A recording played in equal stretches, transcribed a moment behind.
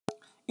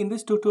In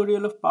this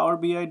tutorial of Power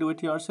BI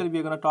Do-It-Yourself, we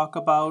are going to talk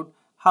about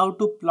how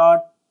to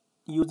plot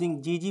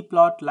using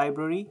ggplot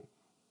library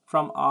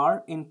from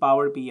R in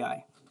Power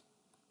BI.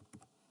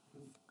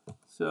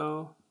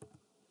 So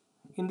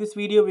in this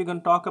video, we're going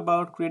to talk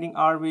about creating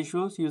R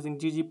visuals using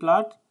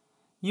ggplot.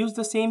 Use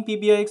the same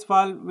PBIX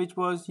file which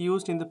was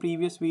used in the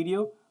previous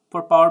video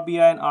for Power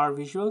BI and R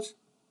visuals.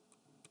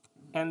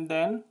 And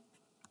then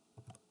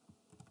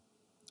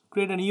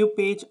create a new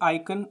page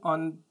icon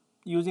on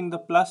using the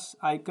plus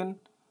icon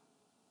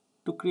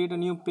to create a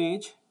new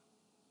page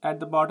at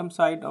the bottom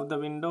side of the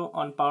window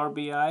on Power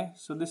BI.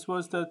 So this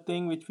was the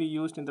thing which we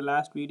used in the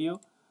last video.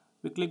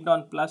 We clicked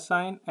on plus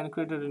sign and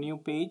created a new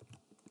page.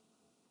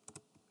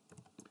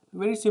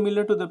 Very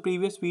similar to the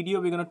previous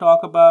video, we're going to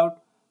talk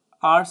about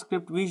R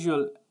script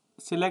visual.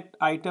 Select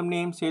item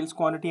name, sales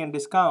quantity and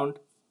discount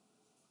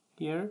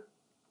here.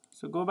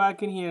 So go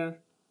back in here,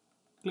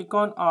 click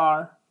on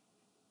R,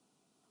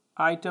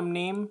 item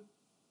name,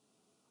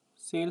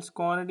 sales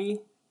quantity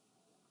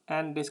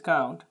and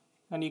discount,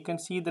 and you can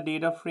see the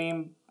data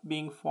frame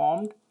being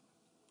formed.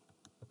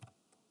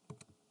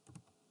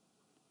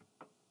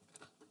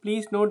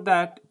 Please note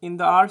that in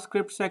the R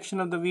script section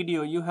of the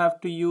video you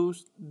have to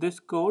use this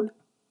code.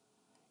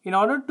 In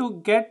order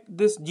to get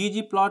this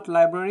ggplot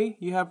library,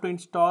 you have to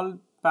install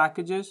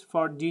packages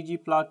for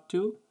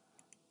ggplot2,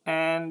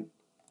 and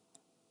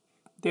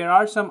there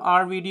are some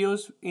R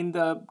videos in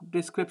the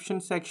description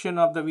section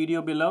of the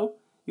video below.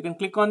 You can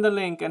click on the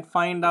link and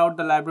find out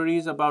the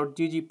libraries about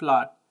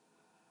ggplot.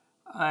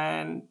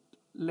 And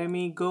let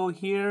me go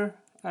here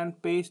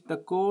and paste the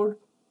code.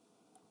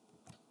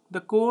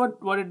 The code,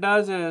 what it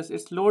does is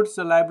it loads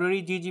the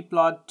library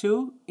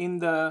ggplot2 in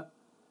the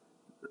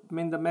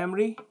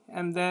memory,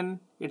 and then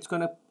it's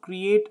going to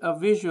create a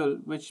visual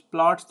which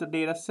plots the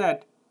data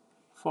set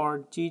for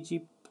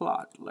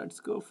ggplot. Let's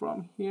go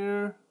from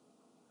here.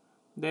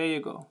 There you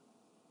go.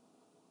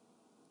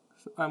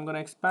 So I'm going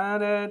to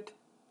expand it.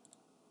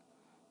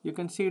 You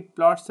can see it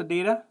plots the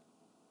data.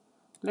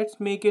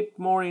 Let's make it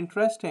more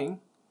interesting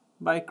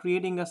by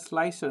creating a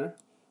slicer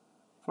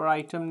for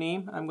item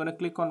name. I'm going to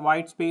click on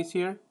white space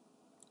here,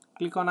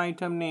 click on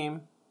item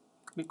name,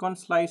 click on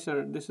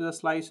slicer. This is a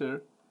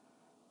slicer,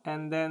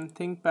 and then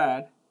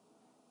ThinkPad.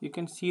 You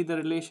can see the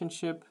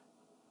relationship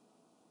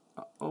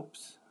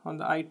on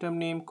the item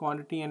name,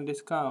 quantity and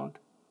discount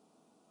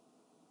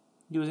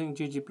using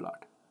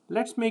ggplot.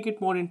 Let's make it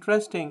more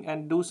interesting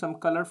and do some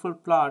colorful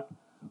plot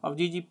of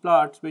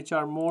ggplots which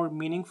are more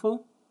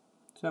meaningful.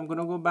 So I'm going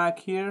to go back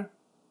here,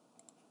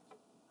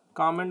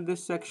 comment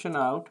this section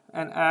out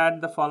and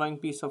add the following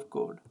piece of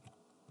code.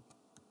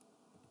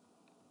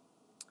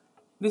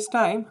 This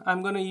time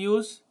I'm going to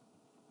use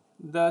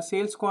the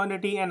sales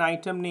quantity and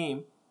item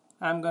name.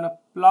 I'm going to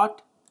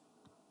plot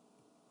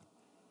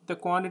the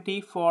quantity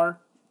for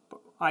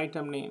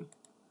item name.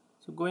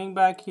 So going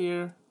back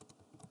here,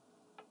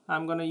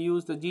 I'm going to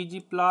use the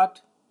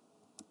ggplot,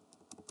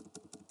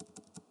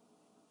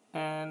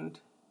 and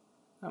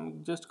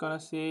I'm just going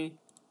to say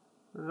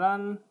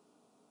run,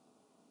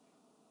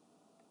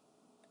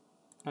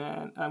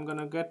 and I'm going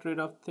to get rid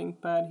of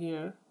ThinkPad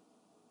here.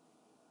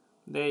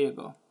 There you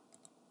go.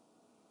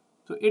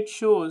 So it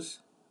shows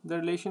the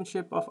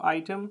relationship of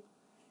item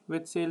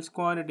with sales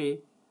quantity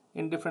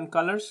in different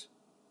colors.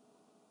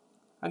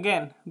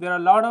 Again, there are a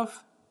lot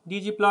of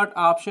ggplot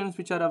options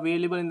which are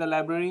available in the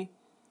library.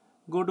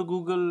 Go to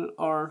Google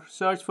or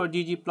search for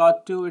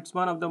ggplot2. It's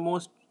one of the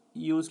most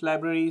used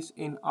libraries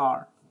in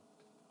R.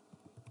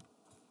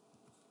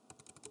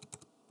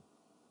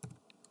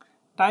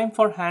 Time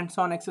for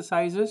hands-on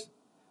exercises.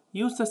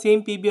 Use the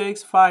same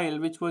PBIX file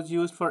which was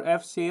used for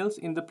F sales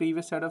in the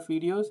previous set of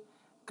videos.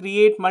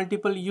 Create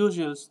multiple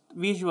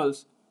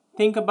visuals.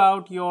 Think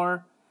about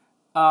your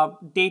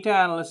data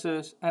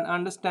analysis and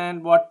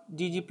understand what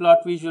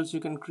ggplot visuals you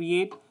can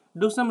create.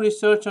 Do some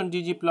research on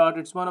ggplot.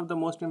 It's one of the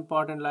most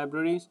important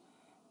libraries.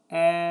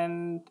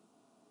 And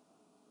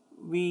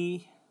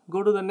we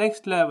go to the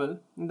next level.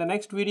 In the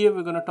next video,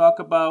 we're going to talk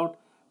about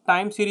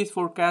time series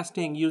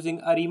forecasting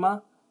using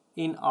ARIMA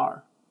in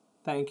R.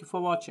 Thank you for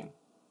watching.